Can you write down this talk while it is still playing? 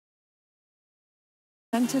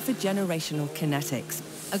Center for Generational Kinetics,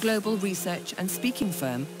 a global research and speaking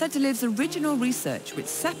firm that delivers original research which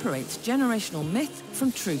separates generational myth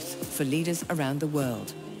from truth for leaders around the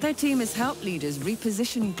world. Their team has helped leaders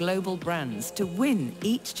reposition global brands to win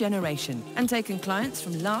each generation and taken clients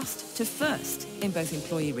from last to first in both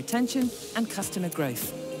employee retention and customer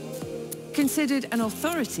growth. Considered an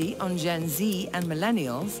authority on Gen Z and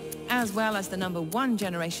millennials, as well as the #1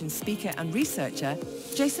 generation speaker and researcher,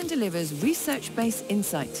 Jason delivers research-based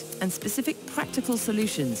insight and specific practical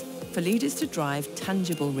solutions for leaders to drive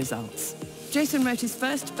tangible results. Jason wrote his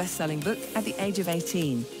first best-selling book at the age of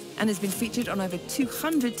 18 and has been featured on over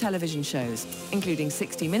 200 television shows, including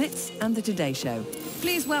 60 Minutes and The Today Show.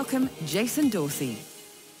 Please welcome Jason Dorsey.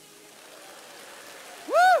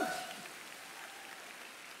 Woo!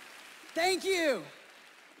 Thank you.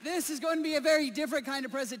 This is going to be a very different kind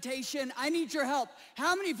of presentation. I need your help.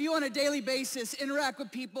 How many of you on a daily basis interact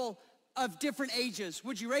with people of different ages?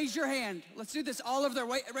 Would you raise your hand? Let's do this all over there.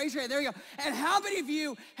 Raise your hand. There you go. And how many of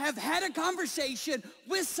you have had a conversation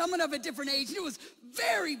with someone of a different age? And it was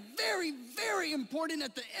very, very, very important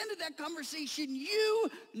at the end of that conversation, you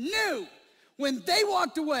knew when they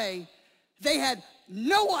walked away, they had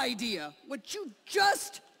no idea what you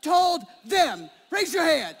just told them. Raise your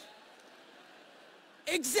hand.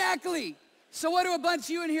 Exactly. So what do a bunch of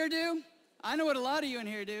you in here do? I know what a lot of you in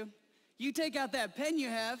here do. You take out that pen you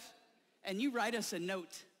have and you write us a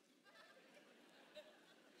note.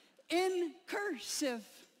 In cursive.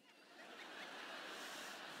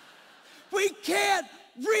 We can't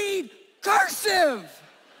read cursive.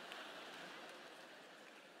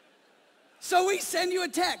 So we send you a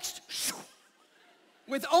text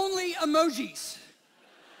with only emojis.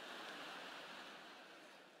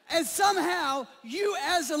 And somehow, you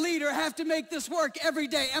as a leader have to make this work every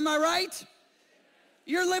day. Am I right?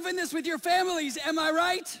 You're living this with your families. Am I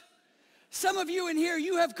right? Some of you in here,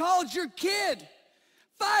 you have called your kid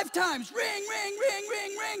 5 times. Ring, ring, ring,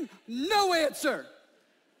 ring, ring. No answer.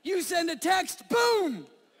 You send a text, boom.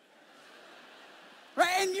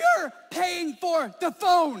 Right? And you're paying for the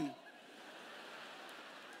phone.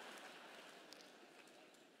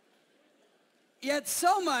 Yet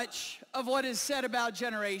so much of what is said about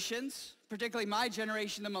generations, particularly my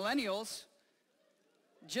generation, the millennials,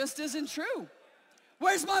 just isn't true.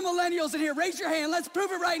 Where's my millennials in here? Raise your hand. Let's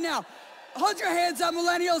prove it right now. Hold your hands up,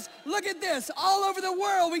 millennials. Look at this. All over the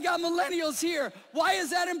world, we got millennials here. Why is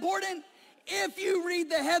that important? If you read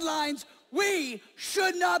the headlines, we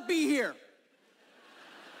should not be here.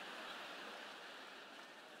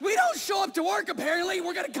 We don't show up to work, apparently.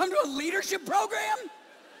 We're going to come to a leadership program?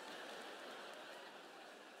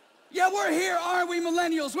 Yeah, we're here, aren't we,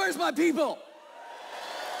 millennials? Where's my people?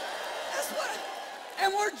 That's what.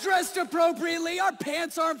 And we're dressed appropriately. Our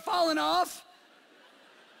pants aren't falling off.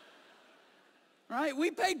 Right? We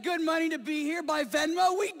paid good money to be here by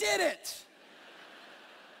Venmo. We did it.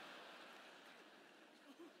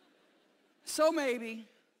 So maybe,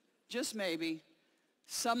 just maybe,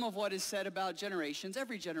 some of what is said about generations,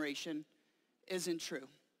 every generation, isn't true.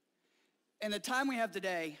 In the time we have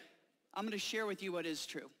today, I'm going to share with you what is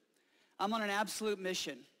true. I'm on an absolute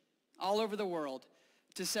mission all over the world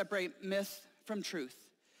to separate myth from truth,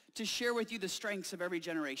 to share with you the strengths of every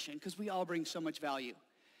generation, because we all bring so much value.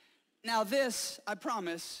 Now this, I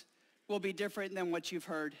promise, will be different than what you've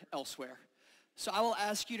heard elsewhere. So I will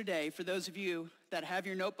ask you today, for those of you that have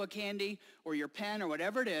your notebook handy or your pen or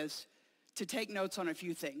whatever it is, to take notes on a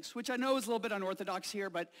few things, which I know is a little bit unorthodox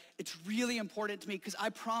here, but it's really important to me because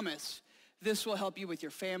I promise this will help you with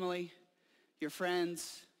your family, your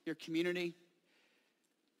friends, your community,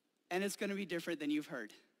 and it's going to be different than you've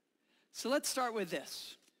heard. So let's start with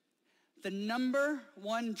this. The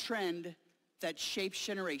 #1 trend that shapes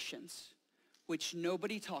generations, which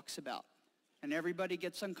nobody talks about, and everybody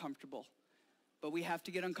gets uncomfortable, but we have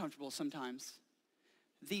to get uncomfortable sometimes.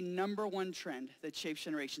 The #1 trend that shapes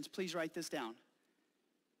generations, please write this down.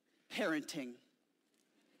 Parenting.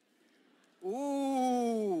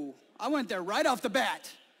 Ooh, I went there right off the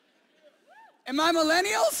bat. And my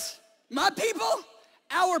millennials, my people,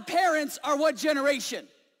 our parents are what generation?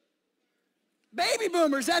 Baby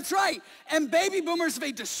boomers, that's right. And baby boomers have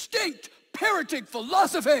a distinct parenting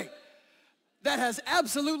philosophy that has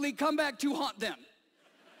absolutely come back to haunt them.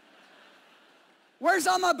 Where's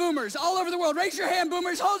all my boomers all over the world? Raise your hand,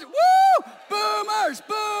 boomers. Hold it. Woo! Boomers,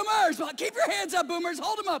 boomers. Well, keep your hands up, boomers.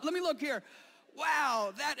 Hold them up. Let me look here.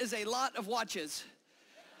 Wow, that is a lot of watches.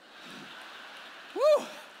 Woo!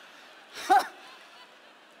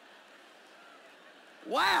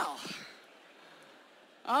 Wow.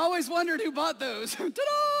 I always wondered who bought those.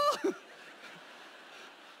 Ta-da!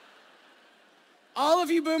 All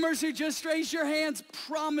of you boomers who just raised your hands,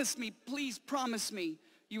 promise me, please promise me,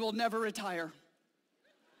 you will never retire.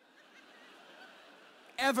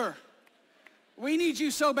 Ever. We need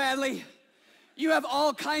you so badly. You have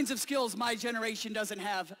all kinds of skills my generation doesn't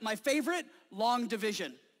have. My favorite, long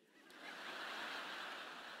division.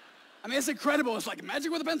 I mean, it's incredible. It's like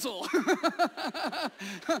magic with a pencil.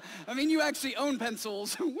 I mean, you actually own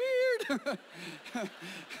pencils. Weird.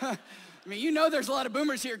 I mean, you know there's a lot of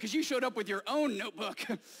boomers here because you showed up with your own notebook.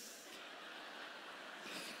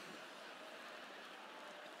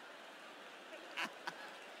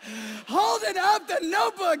 Holding up the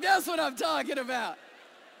notebook, that's what I'm talking about.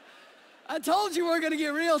 I told you we're going to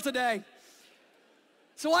get real today.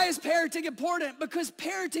 So why is parenting important? Because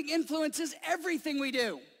parenting influences everything we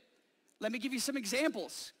do. Let me give you some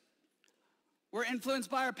examples. We're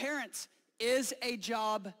influenced by our parents. Is a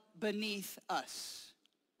job beneath us?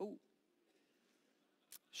 Ooh.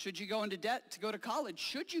 Should you go into debt to go to college?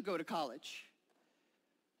 Should you go to college?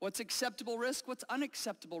 What's acceptable risk? What's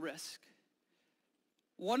unacceptable risk?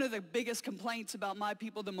 One of the biggest complaints about my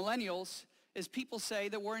people, the millennials, is people say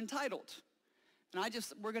that we're entitled. And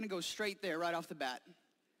we're going to go straight there right off the bat.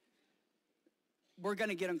 We're going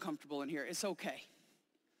to get uncomfortable in here. It's okay.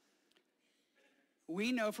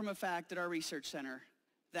 We know from a fact at our research center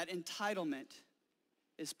that entitlement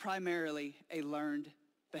is primarily a learned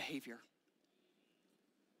behavior.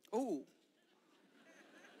 Oh.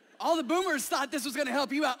 All the boomers thought this was going to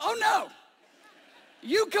help you out. Oh, no.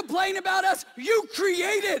 You complain about us. You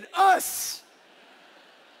created us.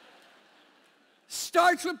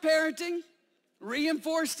 Starts with parenting,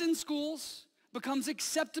 reinforced in schools, becomes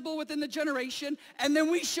acceptable within the generation, and then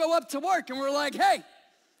we show up to work and we're like, hey,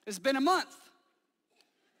 it's been a month.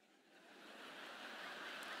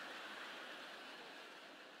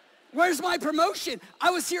 Where's my promotion?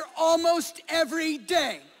 I was here almost every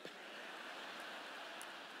day.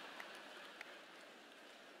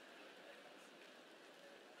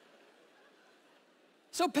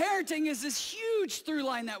 So parenting is this huge through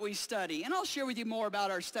line that we study, and I'll share with you more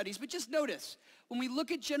about our studies, but just notice, when we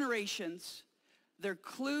look at generations, they're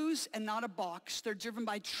clues and not a box. They're driven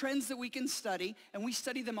by trends that we can study, and we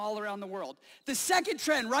study them all around the world. The second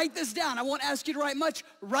trend, write this down. I won't ask you to write much.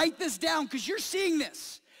 Write this down because you're seeing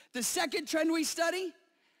this. The second trend we study,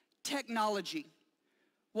 technology.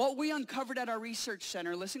 What we uncovered at our research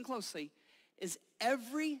center, listen closely, is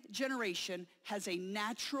every generation has a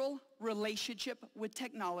natural relationship with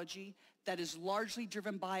technology that is largely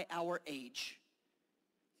driven by our age.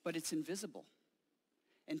 But it's invisible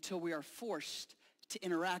until we are forced to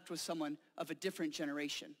interact with someone of a different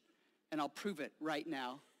generation. And I'll prove it right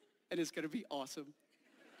now, and it's gonna be awesome.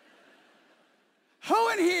 Who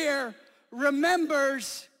in here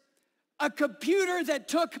remembers a computer that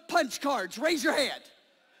took punch cards? Raise your hand.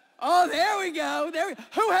 Oh, there we go.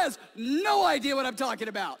 Who has no idea what I'm talking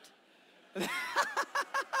about?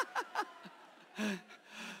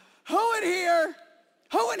 Who in here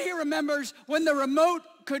remembers when the remote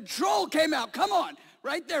control came out? Come on,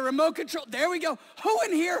 right there, remote control. There we go. Who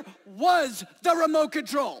in here was the remote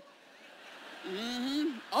control?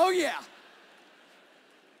 Mm-hmm. Oh, yeah.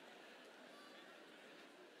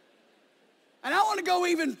 And I want to go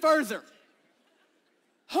even further.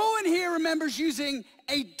 Who in here remembers using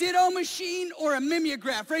a Ditto machine or a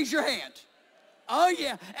mimeograph? Raise your hand. Oh,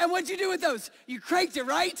 yeah. And what'd you do with those? You cranked it,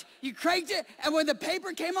 right? You cranked it, and when the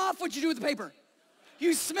paper came off, what'd you do with the paper?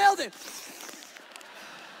 You smelled it.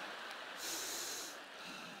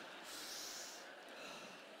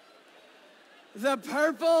 The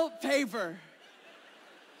purple paper.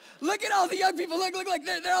 Look at all the young people. Look,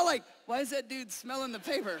 they're all like, why is that dude smelling the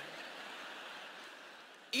paper?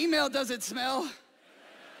 Email doesn't smell.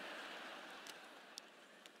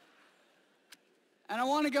 And I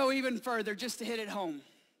want to go even further just to hit it home.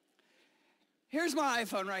 Here's my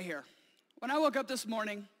iPhone right here. When I woke up this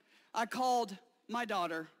morning, I called my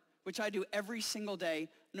daughter, which I do every single day,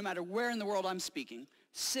 no matter where in the world I'm speaking.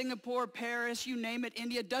 Singapore, Paris, you name it,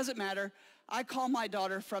 India, doesn't matter. I call my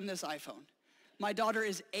daughter from this iPhone. My daughter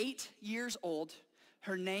is 8 years old.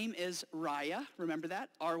 Her name is Raya. Remember that?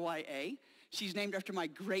 R-Y-A. She's named after my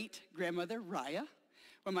great-grandmother, Raya.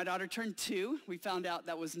 When my daughter turned 2, we found out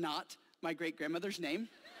that was not my great-grandmother's name.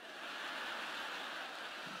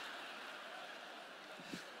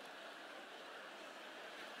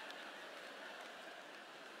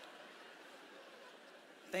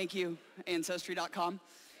 Thank you, Ancestry.com.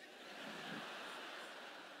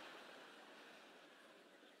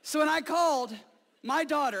 So when I called my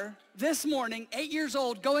daughter this morning, 8 years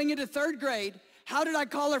old, going into 3rd grade, how did I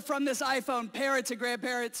call her from this iPhone? Parents and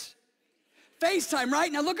grandparents? FaceTime,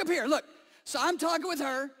 right? Now look up here, look. So I'm talking with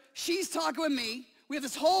her. She's talking with me. We have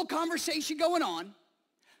this whole conversation going on.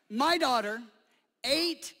 My daughter,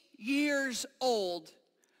 8 years old,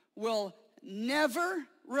 will never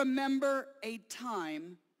remember a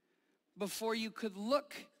time before you could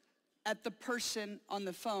look at the person on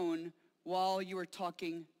the phone while you were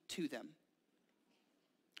talking to them.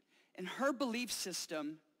 In her belief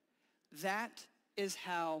system, that is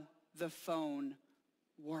how the phone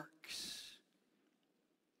works.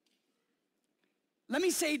 Let me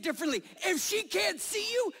say it differently. If she can't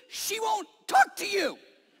see you, she won't talk to you.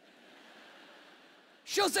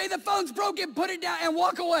 She'll say the phone's broken, put it down, and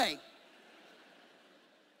walk away.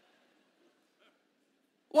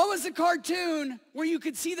 What was the cartoon where you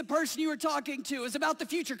could see the person you were talking to? It was about the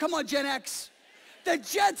future. Come on, Gen X. The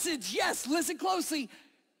Jetsons, yes, listen closely.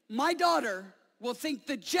 My daughter will think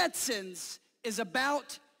the Jetsons is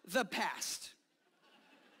about the past.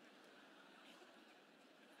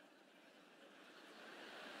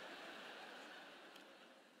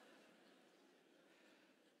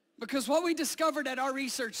 Because what we discovered at our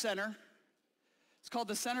research center, it's called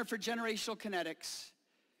the Center for Generational Kinetics,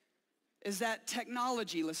 is that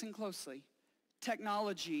technology, listen closely,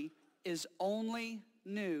 technology is only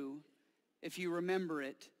new if you remember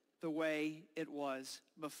it the way it was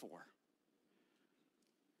before.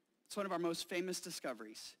 It's one of our most famous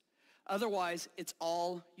discoveries. Otherwise, it's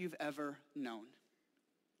all you've ever known.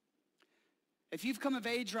 If you've come of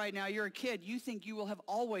age right now, you're a kid, you think you will have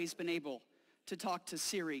always been able to talk to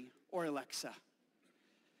Siri or Alexa.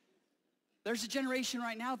 There's a generation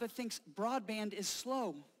right now that thinks broadband is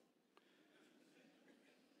slow.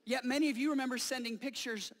 Yet many of you remember sending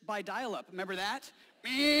pictures by dial-up. Remember that?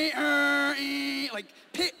 Like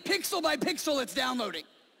pixel by pixel it's downloading.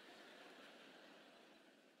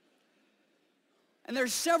 And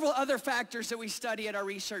there's several other factors that we study at our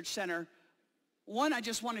research center. One I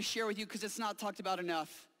just want to share with you because it's not talked about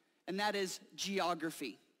enough, and that is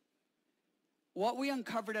geography. What we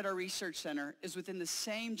uncovered at our research center is within the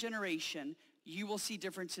same generation, you will see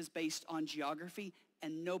differences based on geography,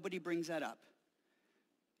 and nobody brings that up.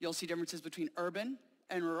 You'll see differences between urban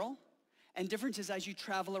and rural, and differences as you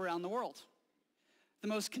travel around the world. The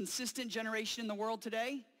most consistent generation in the world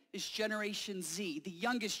today is Generation Z, the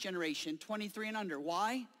youngest generation, 23 and under.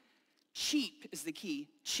 Why? Cheap is the key.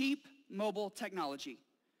 Cheap mobile technology.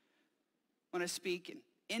 When I speak in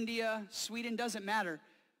India, Sweden, doesn't matter.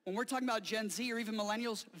 When we're talking about Gen Z or even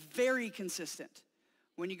millennials, very consistent.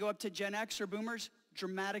 When you go up to Gen X or boomers,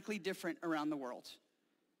 dramatically different around the world.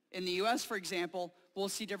 In the US, for example, we'll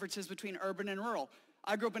see differences between urban and rural.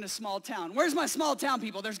 I grew up in a small town. Where's my small town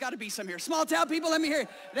people? There's got to be some here. Small town people, let me hear you.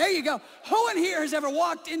 There you go. Who in here has ever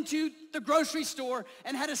walked into the grocery store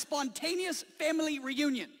and had a spontaneous family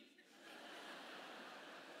reunion?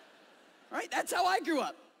 Right? That's how I grew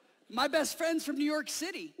up. My best friend's from New York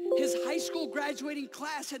City. His high school graduating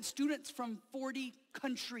class had students from 40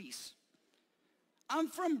 countries. I'm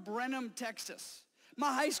from Brenham, Texas.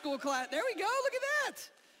 My high school class, there we go, look at that.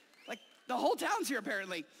 Like the whole town's here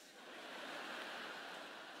apparently.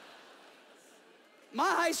 My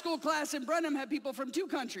high school class in Brenham had people from 2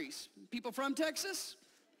 countries. People from Texas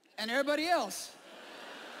and everybody else.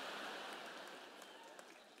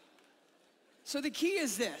 So the key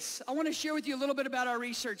is this. I want to share with you a little bit about our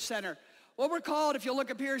research center. What we're called, if you'll look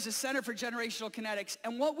up here, is the Center for Generational Kinetics.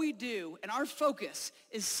 And what we do, and our focus,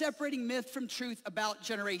 is separating myth from truth about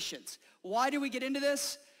generations. Why do we get into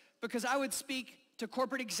this? Because I would speak to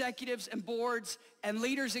corporate executives and boards and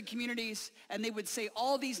leaders in communities, and they would say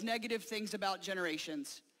all these negative things about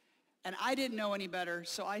generations. And I didn't know any better,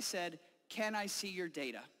 so I said, can I see your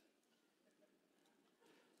data?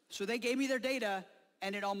 So they gave me their data,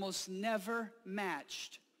 and it almost never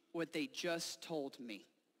matched what they just told me.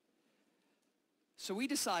 So we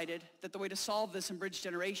decided that the way to solve this and bridge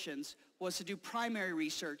generations was to do primary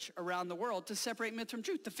research around the world to separate myth from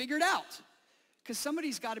truth, to figure it out. Because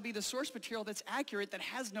somebody's got to be the source material that's accurate, that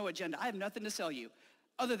has no agenda. I have nothing to sell you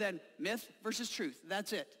other than myth versus truth.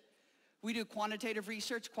 That's it. We do quantitative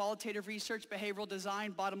research, qualitative research, behavioral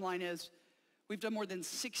design. Bottom line is we've done more than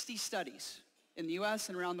 60 studies in the US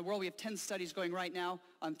and around the world. We have 10 studies going right now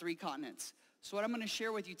on 3 continents. So what I'm going to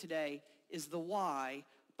share with you today is the why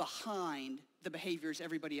behind the behaviors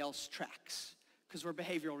everybody else tracks. Because we're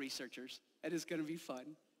behavioral researchers, and it's going to be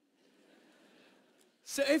fun.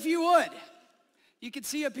 So if you would, you can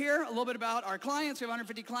see up here a little bit about our clients. We have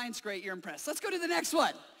 150 clients. Great, you're impressed. Let's go to the next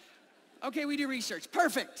one. Okay, we do research.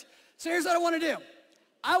 Perfect. So here's what I want to do.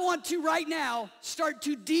 I want to right now start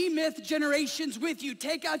to demyth generations with you.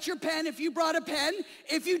 Take out your pen if you brought a pen.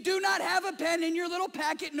 If you do not have a pen in your little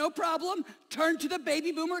packet, no problem. Turn to the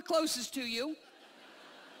baby boomer closest to you.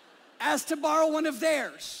 Ask to borrow one of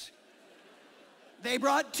theirs. They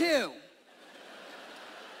brought 2.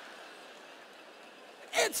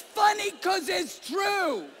 It's funny because it's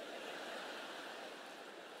true.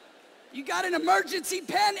 You got an emergency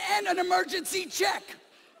pen and an emergency check.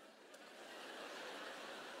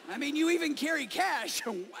 I mean, you even carry cash.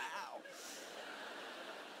 Wow.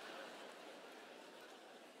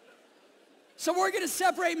 So we're going to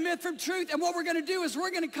separate myth from truth, and what we're going to do is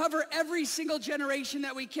we're going to cover every single generation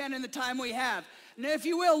that we can in the time we have. Now, if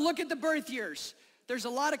you will, look at the birth years. There's a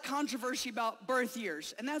lot of controversy about birth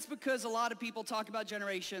years, and that's because a lot of people talk about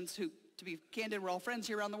generations who, to be candid, we're all friends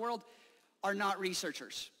here around the world, are not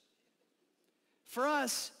researchers. For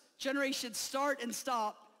us, generations start and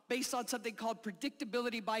stop based on something called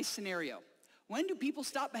predictability by scenario. When do people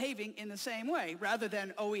stop behaving in the same way rather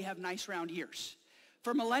than, oh, we have nice round years?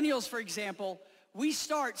 For millennials, for example, we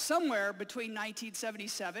start somewhere between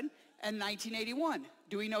 1977 and 1981.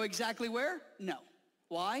 Do we know exactly where? No.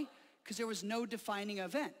 Why? Because there was no defining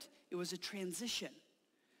event. It was a transition.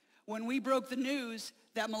 When we broke the news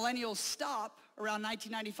that millennials stop around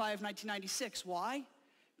 1995, 1996, why?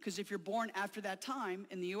 Because if you're born after that time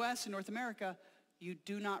in the US and North America, you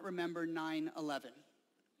do not remember 9/11.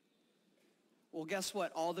 Well, guess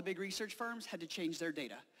what? All the big research firms had to change their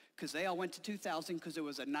data because they all went to 2000 because it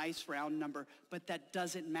was a nice round number, but that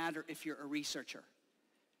doesn't matter if you're a researcher.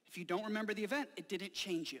 If you don't remember the event, it didn't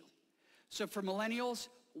change you. So for millennials,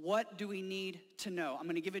 what do we need to know? I'm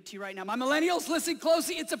going to give it to you right now. My millennials, listen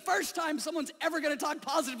closely. It's the first time someone's ever going to talk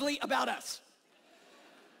positively about us.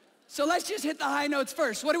 So let's just hit the high notes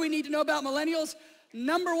first. What do we need to know about millennials?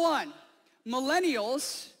 Number one,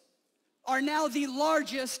 millennials are now the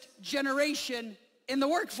largest generation in the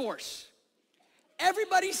workforce.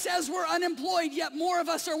 Everybody says we're unemployed, yet more of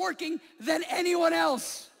us are working than anyone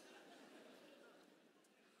else.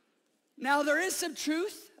 Now, there is some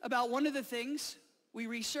truth about one of the things we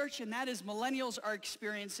research, and that is millennials are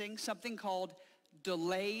experiencing something called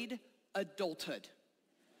delayed adulthood.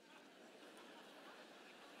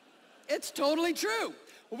 It's totally true.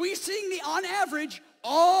 We're seeing on average,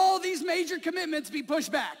 all these major commitments be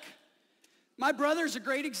pushed back. My brother's a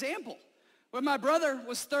great example. When my brother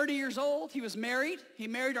was 30 years old, he was married. He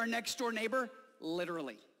married our next door neighbor,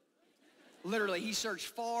 literally. Literally, he searched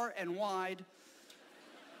far and wide.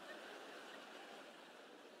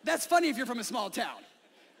 That's funny if you're from a small town.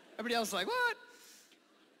 Everybody else is like, what?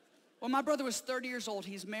 When my brother was 30 years old,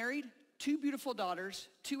 he's married, 2 beautiful daughters,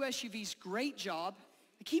 2 SUVs, great job.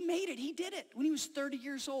 Like, he made it, he did it. When he was 30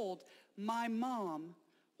 years old, my mom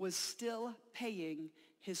was still paying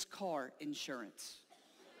his car insurance.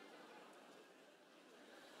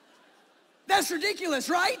 That's ridiculous,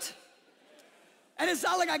 right? And it's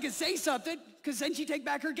not like I could say something, because then she'd take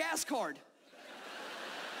back her gas card.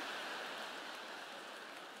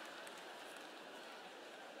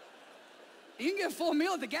 You can get a full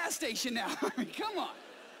meal at the gas station now. I mean, come on.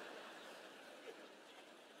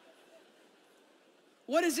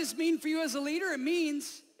 What does this mean for you as a leader? It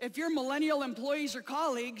means if your millennial employees or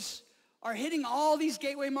colleagues are hitting all these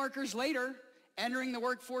gateway markers later, entering the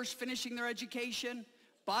workforce, finishing their education,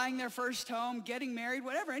 buying their first home, getting married,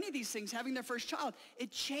 whatever, any of these things, having their first child,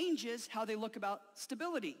 it changes how they look about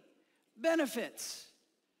stability, benefits,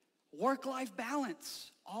 work-life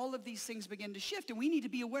balance. All of these things begin to shift, and we need to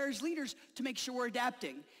be aware as leaders to make sure we're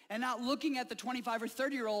adapting and not looking at the 25 or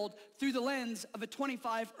 30-year-old through the lens of a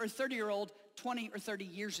 25 or 30-year-old 20 or 30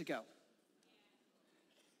 years ago.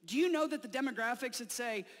 Do you know that the demographics that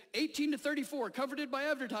say 18 to 34 coveted by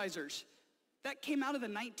advertisers, that came out of the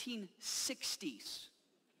 1960s?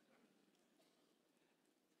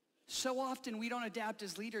 So often we don't adapt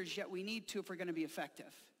as leaders, yet we need to if we're going to be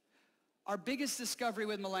effective. Our biggest discovery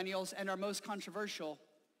with millennials, and our most controversial,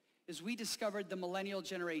 is we discovered the millennial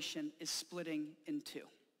generation is splitting in 2.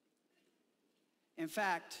 In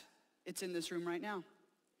fact, it's in this room right now.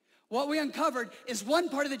 What we uncovered is one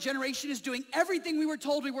part of the generation is doing everything we were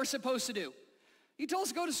told we were supposed to do. He told us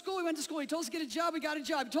to go to school, we went to school. He told us to get a job, we got a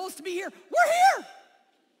job. He told us to be here, we're here.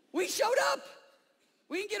 We showed up.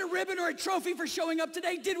 We didn't get a ribbon or a trophy for showing up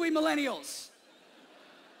today, did we, millennials?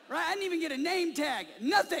 Right? I didn't even get a name tag,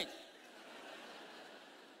 nothing.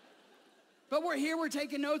 But we're here, we're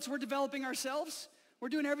taking notes, we're developing ourselves. We're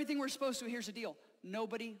doing everything we're supposed to. Here's the deal.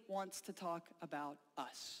 Nobody wants to talk about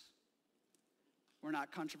us. We're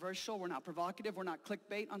not controversial, we're not provocative, we're not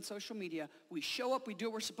clickbait on social media. We show up, we do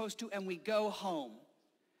what we're supposed to, and we go home.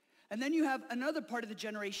 And then you have another part of the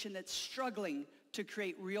generation that's struggling to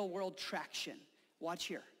create real-world traction. Watch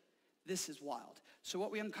here. This is wild. So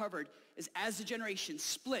what we uncovered is as the generation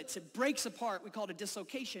splits, it breaks apart, we call it a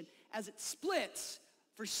dislocation. As it splits,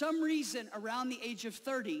 for some reason around the age of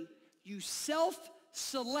 30, you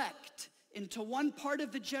self-select into one part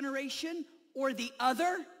of the generation or the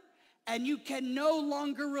other, and you can no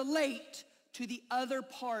longer relate to the other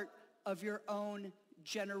part of your own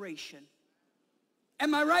generation.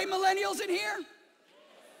 Am I right, millennials in here?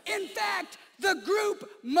 In fact, the group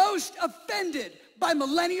most offended by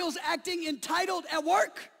millennials acting entitled at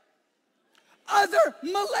work, other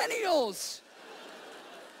millennials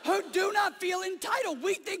who do not feel entitled.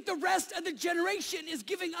 We think the rest of the generation is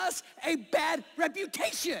giving us a bad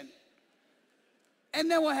reputation. And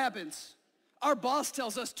then what happens? Our boss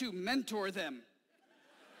tells us to mentor them.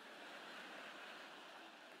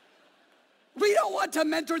 We don't want to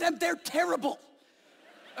mentor them. They're terrible.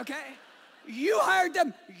 Okay? You hired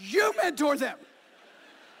them. You mentor them.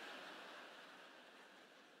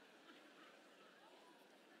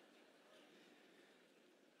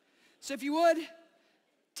 So if you would,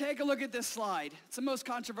 take a look at this slide. It's the most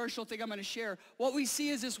controversial thing I'm going to share. What we see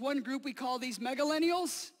is this one group we call these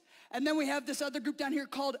megalennials, and then we have this other group down here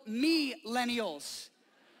called me-lennials.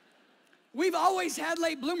 We've always had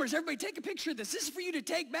late bloomers. Everybody take a picture of this. This is for you to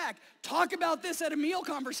take back. Talk about this at a meal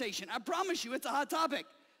conversation. I promise you, it's a hot topic.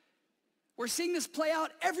 We're seeing this play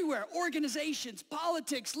out everywhere. Organizations,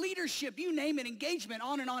 politics, leadership, you name it, engagement,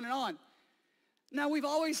 on and on and on. Now, we've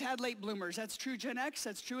always had late bloomers. That's true Gen X.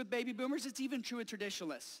 That's true with baby boomers. It's even true with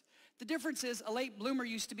traditionalists. The difference is a late bloomer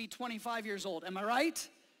used to be 25 years old. Am I right?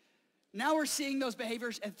 Now we're seeing those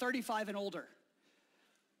behaviors at 35 and older.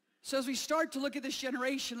 So as we start to look at this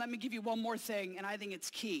generation, let me give you one more thing, and I think it's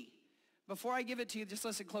key. Before I give it to you, just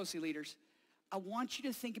listen closely, leaders. I want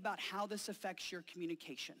you to think about how this affects your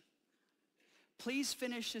communication. Please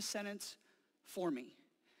finish this sentence for me.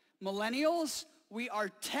 Millennials, we are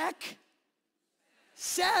tech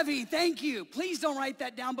savvy. Thank you. Please don't write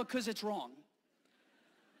that down because it's wrong.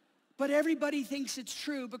 But everybody thinks it's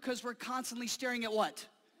true because we're constantly staring at what?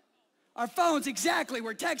 Our phones, exactly.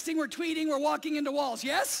 We're texting, we're tweeting, we're walking into walls,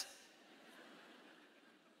 yes?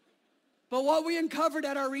 But what we uncovered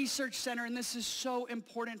at our research center, and this is so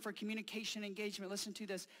important for communication engagement, listen to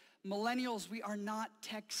this. Millennials, we are not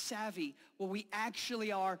tech savvy. What we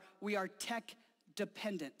actually are, we are tech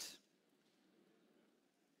dependent.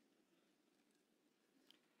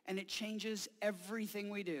 And it changes everything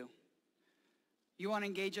we do. You want to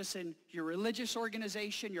engage us in your religious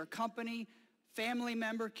organization, your company, family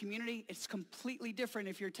member, community. It's completely different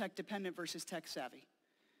if you're tech dependent versus tech savvy.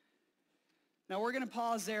 Now we're going to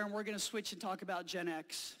pause there and we're going to switch and talk about Gen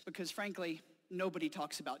X because frankly, nobody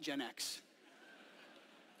talks about Gen X.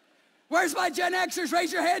 Where's my Gen Xers?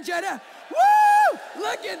 Raise your hand, Gen X. Woo!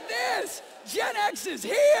 Look at this. Gen X is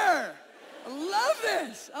here. I love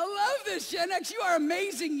this. I love this, Gen X. You are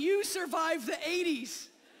amazing. You survived the 80s.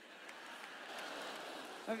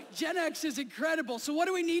 I mean, Gen X is incredible. So what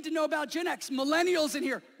do we need to know about Gen X? Millennials in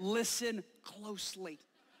here, listen closely.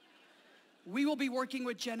 We will be working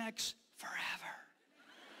with Gen X forever.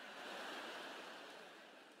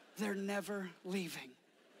 They're never leaving.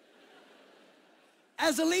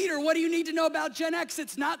 As a leader, what do you need to know about Gen X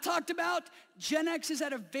that's not talked about? Gen X is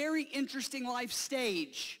at a very interesting life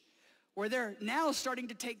stage where they're now starting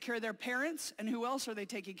to take care of their parents, and who else are they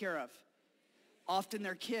taking care of? Often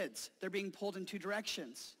their kids. They're being pulled in two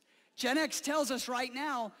directions. Gen X tells us right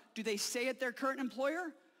now, do they stay at their current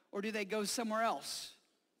employer or do they go somewhere else?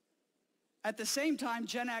 At the same time,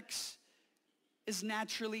 Gen X is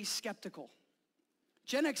naturally skeptical.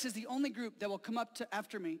 Gen X is the only group that will come up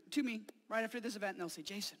to me right after this event and they'll say,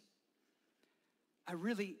 Jason, I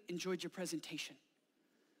really enjoyed your presentation.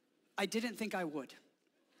 I didn't think I would.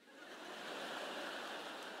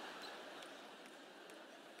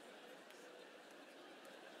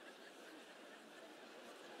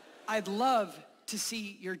 I'd love to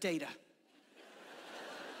see your data.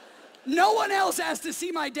 No one else has to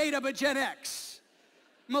see my data but Gen X.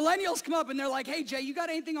 Millennials come up and they're like, hey, Jay, you got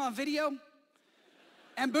anything on video?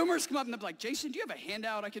 And boomers come up and they're like, Jason, do you have a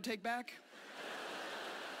handout I could take back?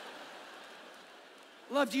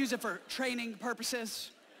 Love to use it for training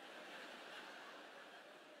purposes.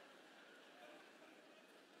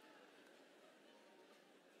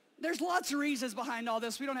 There's lots of reasons behind all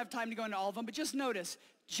this. We don't have time to go into all of them, but just notice,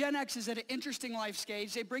 Gen X is at an interesting life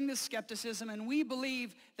stage. They bring this skepticism, and we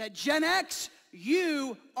believe that Gen X,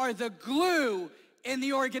 you are the glue in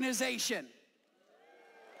the organization.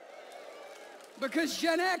 Because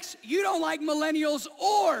Gen X, you don't like millennials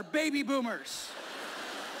or baby boomers.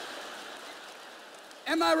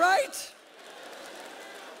 Am I right?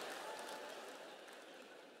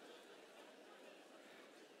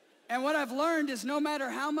 And what I've learned is no matter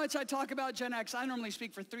how much I talk about Gen X, I normally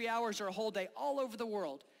speak for 3 hours or a whole day all over the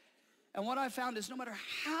world. And what I found is no matter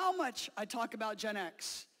how much I talk about Gen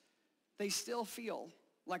X, they still feel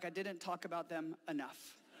like I didn't talk about them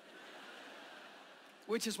enough.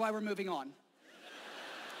 Which is why we're moving on.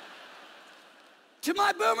 To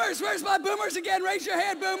my boomers, where's my boomers again? Raise your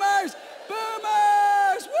hand, boomers!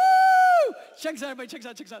 Boomers! Woo! Check this out, everybody,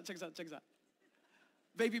 check this out.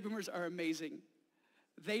 Baby boomers are amazing.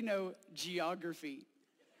 They know geography.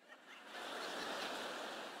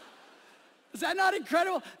 Is that not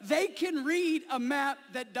incredible? They can read a map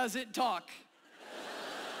that doesn't talk.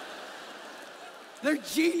 They're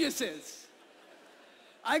geniuses.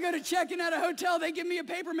 I go to check in at a hotel, they give me a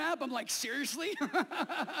paper map. I'm like, seriously?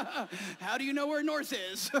 How do you know where north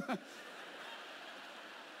is?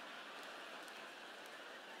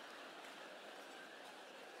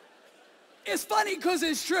 It's funny because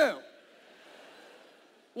it's true.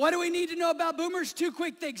 What do we need to know about boomers? 2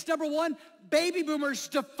 quick things. Number 1, baby boomers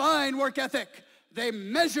define work ethic. They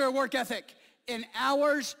measure work ethic in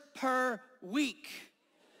hours per week.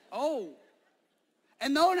 Oh.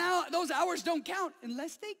 And those hours don't count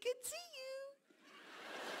unless they can see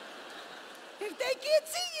you. If they can't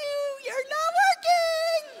see you, you're not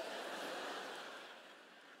working.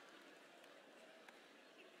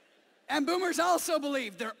 And boomers also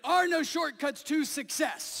believe there are no shortcuts to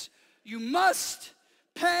success. You must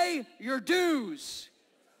pay your dues.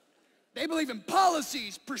 They believe in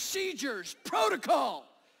policies, procedures, protocol.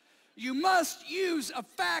 You must use a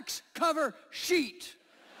fax cover sheet.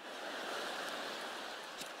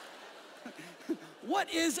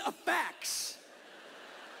 What is a fax?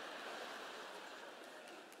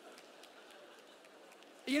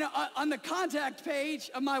 You know, on the contact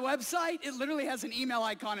page of my website, it literally has an email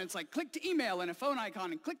icon. And it's like, click to email, and a phone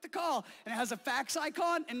icon, and click to call. And it has a fax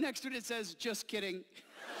icon, and next to it, it says, just kidding.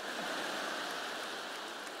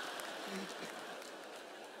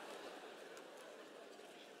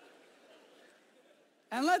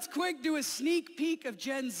 And let's quick do a sneak peek of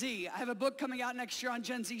Gen Z. I have a book coming out next year on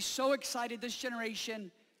Gen Z. So excited, this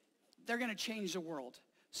generation, they're gonna change the world.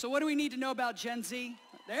 So what do we need to know about Gen Z?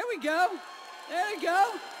 There we go. There you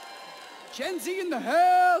go. Gen Z in the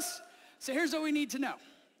house. So here's what we need to know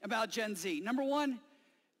about Gen Z. Number 1,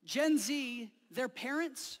 Gen Z, their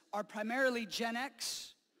parents are primarily Gen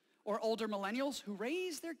X or older millennials who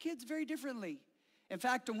raise their kids very differently. In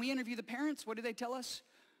fact, when we interview the parents, what do they tell us?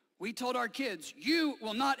 We told our kids, you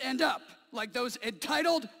will not end up like those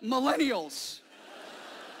entitled millennials.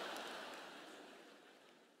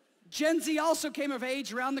 Gen Z also came of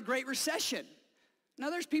age around the Great Recession.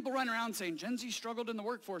 Now there's people running around saying Gen Z struggled in the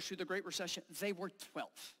workforce through the Great Recession. They were 12,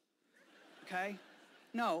 okay?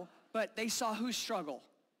 No, but they saw who struggled?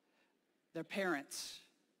 Their parents.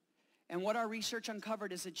 And what our research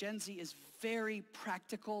uncovered is that Gen Z is very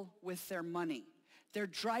practical with their money. They're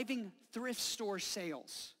driving thrift store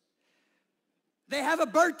sales. They have a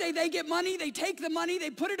birthday, they get money, they take the money, they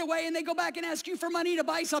put it away, and they go back and ask you for money to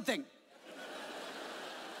buy something.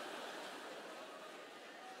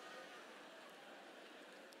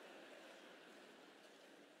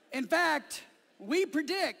 In fact, we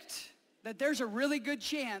predict that there's a really good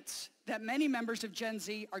chance that many members of Gen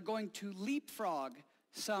Z are going to leapfrog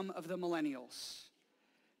some of the millennials.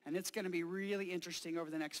 And it's going to be really interesting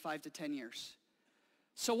over the next 5 to 10 years.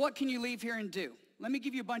 So what can you leave here and do? Let me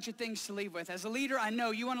give you a bunch of things to leave with. As a leader, I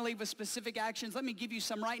know you want to leave with specific actions. Let me give you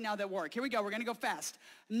some right now that work. Here we go. We're going to go fast.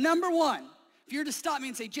 Number 1, if you were to stop me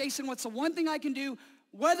and say, Jason, what's the one thing I can do?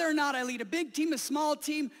 Whether or not I lead a big team, a small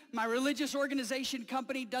team, my religious organization,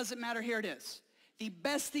 company, doesn't matter. Here it is. The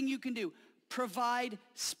best thing you can do, provide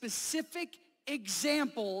specific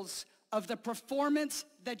examples of the performance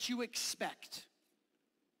that you expect.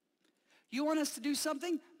 You want us to do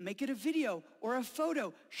something? Make it a video or a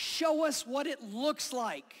photo. Show us what it looks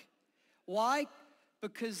like. Why?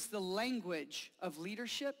 Because the language of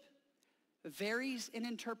leadership varies in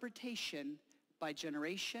interpretation by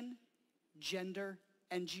generation, gender,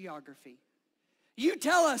 and geography. You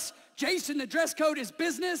tell us, Jason, the dress code is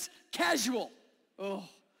business casual. Oh,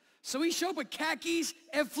 so we show up with khakis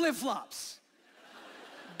and flip-flops.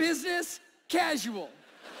 Business casual.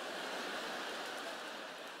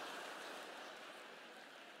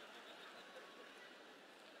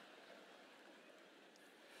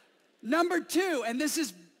 Number 2, and this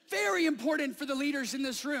is very important for the leaders in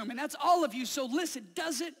this room, and that's all of you, so listen,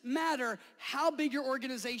 doesn't matter how big your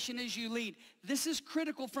organization is you lead. This is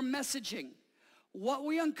critical for messaging. What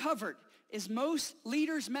we uncovered is most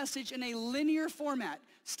leaders message in a linear format.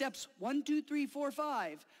 Steps 1, 2, 3, 4,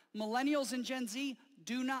 5. Millennials and Gen Z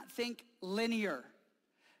do not think linear.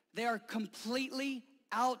 They are completely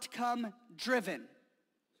outcome driven.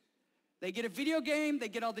 They get a video game, they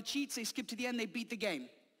get all the cheats, they skip to the end, they beat the game.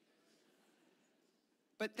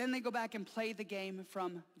 But then they go back and play the game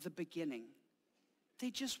from the beginning. They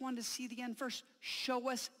just wanted to see the end first. Show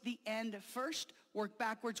us the end first. Work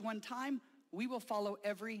backwards one time. We will follow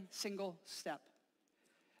every single step.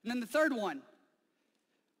 And then the third one,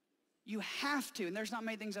 you have to, and there's not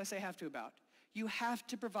many things I say have to about, you have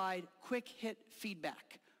to provide quick hit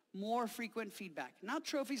feedback, more frequent feedback. Not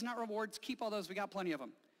trophies, not rewards. Keep all those. We got plenty of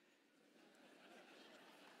them.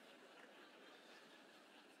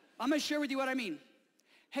 I'm going to share with you what I mean.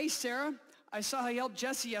 Hey, Sarah, I saw how you helped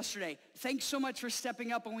Jesse yesterday. Thanks so much for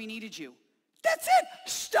stepping up when we needed you. That's it.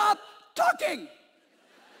 Stop talking.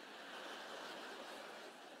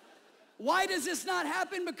 Why does this not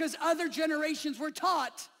happen? Because other generations were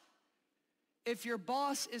taught, if your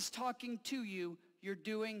boss is talking to you, you're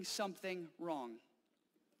doing something wrong.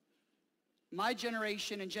 My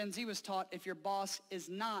generation and Gen Z was taught, if your boss is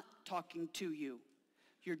not talking to you,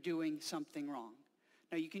 you're doing something wrong.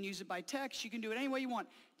 Now, you can use it by text. You can do it any way you want.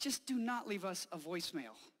 Just do not leave us a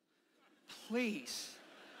voicemail. Please.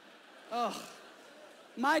 Ugh.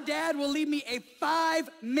 My dad will leave me a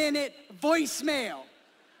 5-minute voicemail.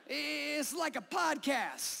 It's like a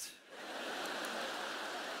podcast.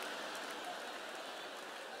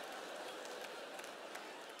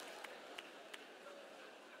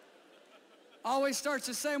 Always starts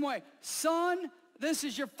the same way. Son, this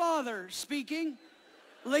is your father speaking,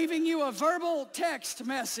 leaving you a verbal text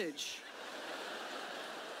message.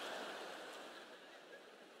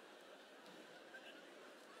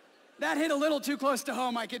 That hit a little too close to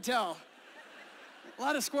home, I could tell. A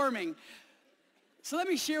lot of squirming. So let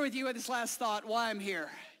me share with you this last thought, why I'm here.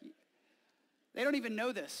 They don't even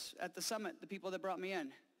know this at the summit, the people that brought me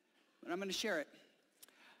in, but I'm going to share it.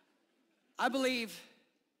 I believe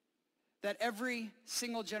that every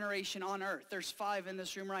single generation on earth, there's 5 in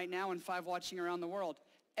this room right now and 5 watching around the world,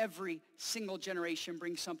 every single generation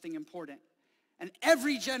brings something important. And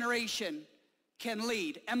every generation can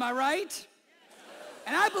lead. Am I right? Yes.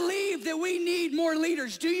 And I believe that we need more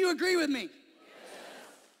leaders. Do you agree with me? Yes.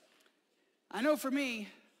 I know for me,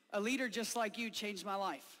 a leader just like you changed my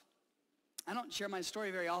life. I don't share my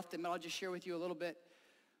story very often, but I'll just share with you a little bit.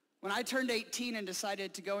 When I turned 18 and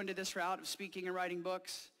decided to go into this route of speaking and writing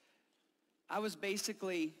books, I was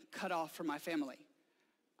basically cut off from my family.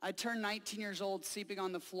 I turned 19 years old sleeping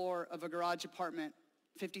on the floor of a garage apartment,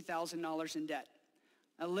 $50,000 in debt.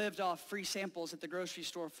 I lived off free samples at the grocery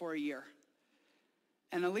store for a year.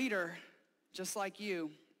 And a leader, just like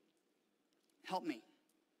you, helped me.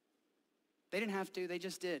 They didn't have to, they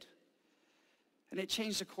just did. And it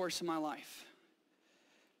changed the course of my life.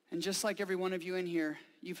 And just like every one of you in here,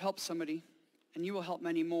 you've helped somebody, and you will help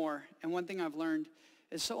many more. And one thing I've learned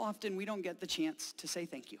is so often we don't get the chance to say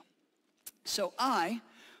thank you. So I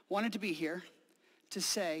wanted to be here to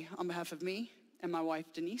say, on behalf of me and my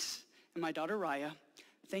wife Denise and my daughter Raya,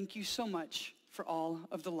 thank you so much for all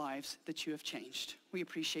of the lives that you have changed. We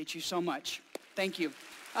appreciate you so much. Thank you.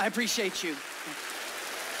 I appreciate you.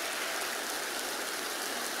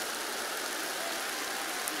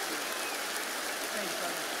 Thanks,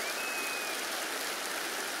 brother.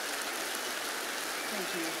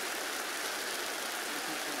 Thank you.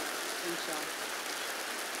 Thanks, y'all.